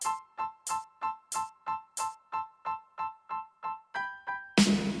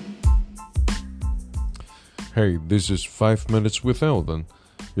Hey, this is 5 Minutes with Eldon.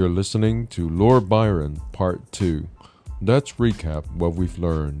 You're listening to Lord Byron, Part 2. Let's recap what we've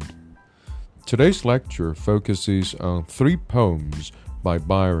learned. Today's lecture focuses on 3 poems by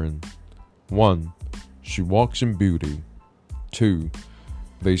Byron. 1. She Walks in Beauty. 2.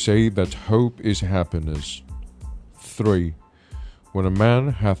 They Say That Hope is Happiness. 3. When a man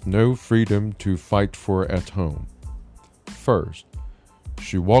hath no freedom to fight for at home. First,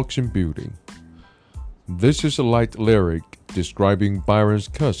 She Walks in Beauty. This is a light lyric describing Byron's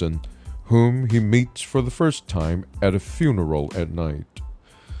cousin, whom he meets for the first time at a funeral at night.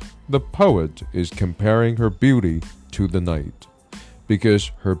 The poet is comparing her beauty to the night,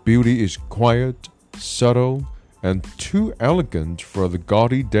 because her beauty is quiet, subtle, and too elegant for the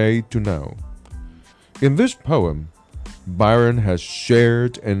gaudy day to know. In this poem, Byron has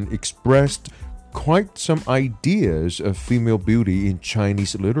shared and expressed quite some ideas of female beauty in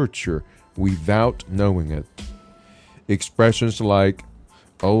Chinese literature without knowing it. Expressions like,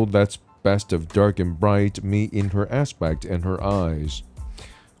 "Oh, that's best of dark and bright me in her aspect and her eyes.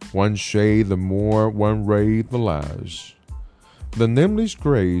 One shade the more, one ray the less. The nameless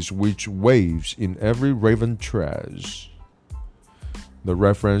grace which waves in every raven tress." The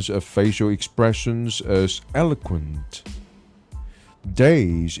reference of facial expressions as eloquent,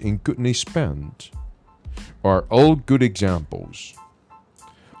 days in goodness spent, are all good examples.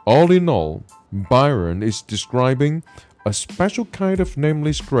 All in all, Byron is describing a special kind of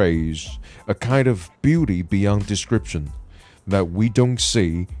nameless grace, a kind of beauty beyond description that we don't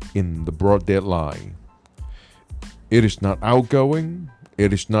see in the broad daylight. It is not outgoing,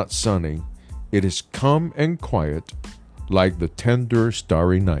 it is not sunny, it is calm and quiet, like the tender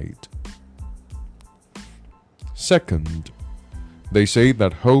starry night. Second, they say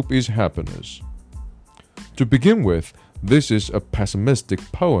that hope is happiness. To begin with, this is a pessimistic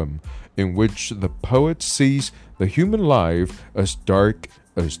poem in which the poet sees the human life as dark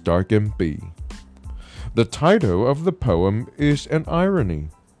can be. The title of the poem is an irony.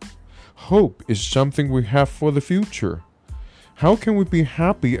 Hope is something we have for the future. How can we be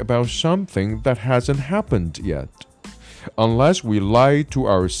happy about something that hasn't happened yet? Unless we lie to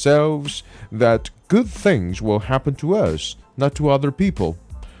ourselves that good things will happen to us, not to other people.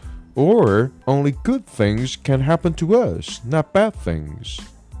 Or only good things can happen to us, not bad things.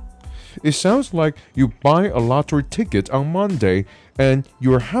 It sounds like you buy a lottery ticket on Monday and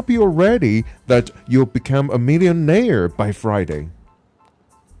you're happy already that you'll become a millionaire by Friday.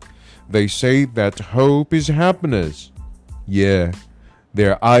 They say that hope is happiness. Yeah,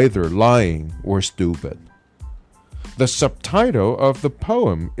 they're either lying or stupid. The subtitle of the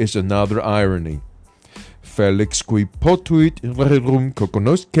poem is another irony. Felix qui potuit rerum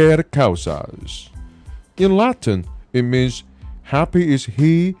cognoscere causas. In Latin, it means happy is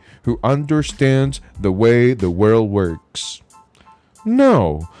he who understands the way the world works.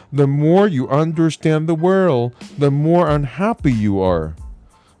 No, the more you understand the world, the more unhappy you are.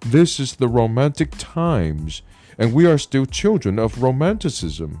 This is the romantic times, and we are still children of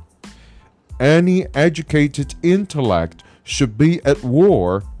romanticism. Any educated intellect should be at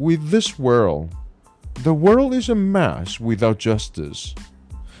war with this world. The world is a mess without justice.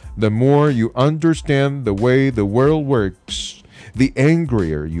 The more you understand the way the world works, the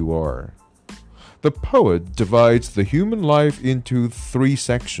angrier you are. The poet divides the human life into 3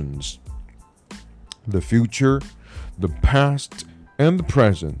 sections: the future, the past, and the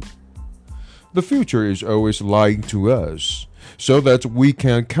present. The future is always lying to us, so that we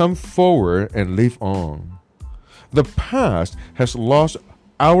can come forward and live on. The past has lost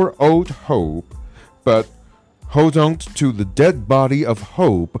our old hope, but hold on to the dead body of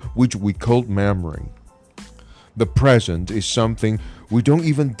hope which we call memory. The present is something we don't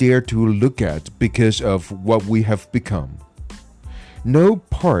even dare to look at because of what we have become. No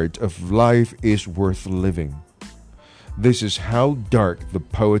part of life is worth living. This is how dark the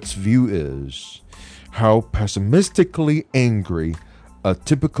poet's view is, how pessimistically angry a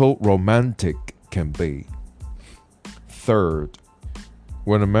typical romantic can be. Third,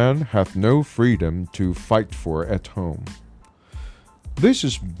 when a man hath no freedom to fight for at home. This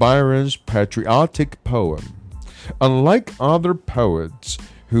is Byron's patriotic poem. Unlike other poets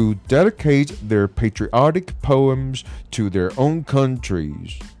who dedicate their patriotic poems to their own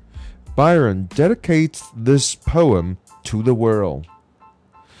countries, Byron dedicates this poem to the world.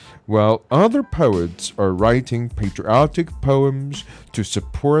 While other poets are writing patriotic poems to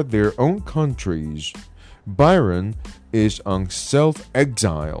support their own countries, Byron is on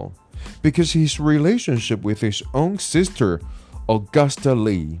self-exile because his relationship with his own sister, Augusta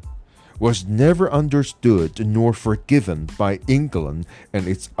Lee, was never understood nor forgiven by England and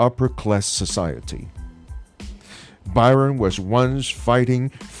its upper-class society. Byron was once fighting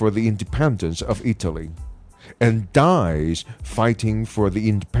for the independence of Italy and dies fighting for the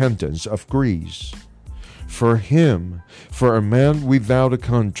independence of Greece. For him, for a man without a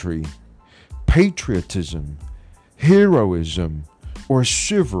country, patriotism, heroism, or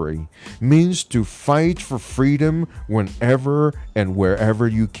chivalry means to fight for freedom whenever and wherever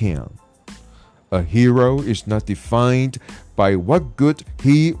you can. A hero is not defined by what good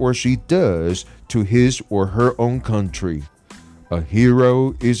he or she does to his or her own country. A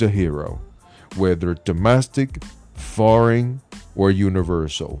hero is a hero, whether domestic, foreign, or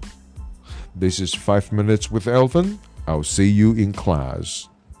universal. This is 5 Minutes with Elvin. I'll see you in class.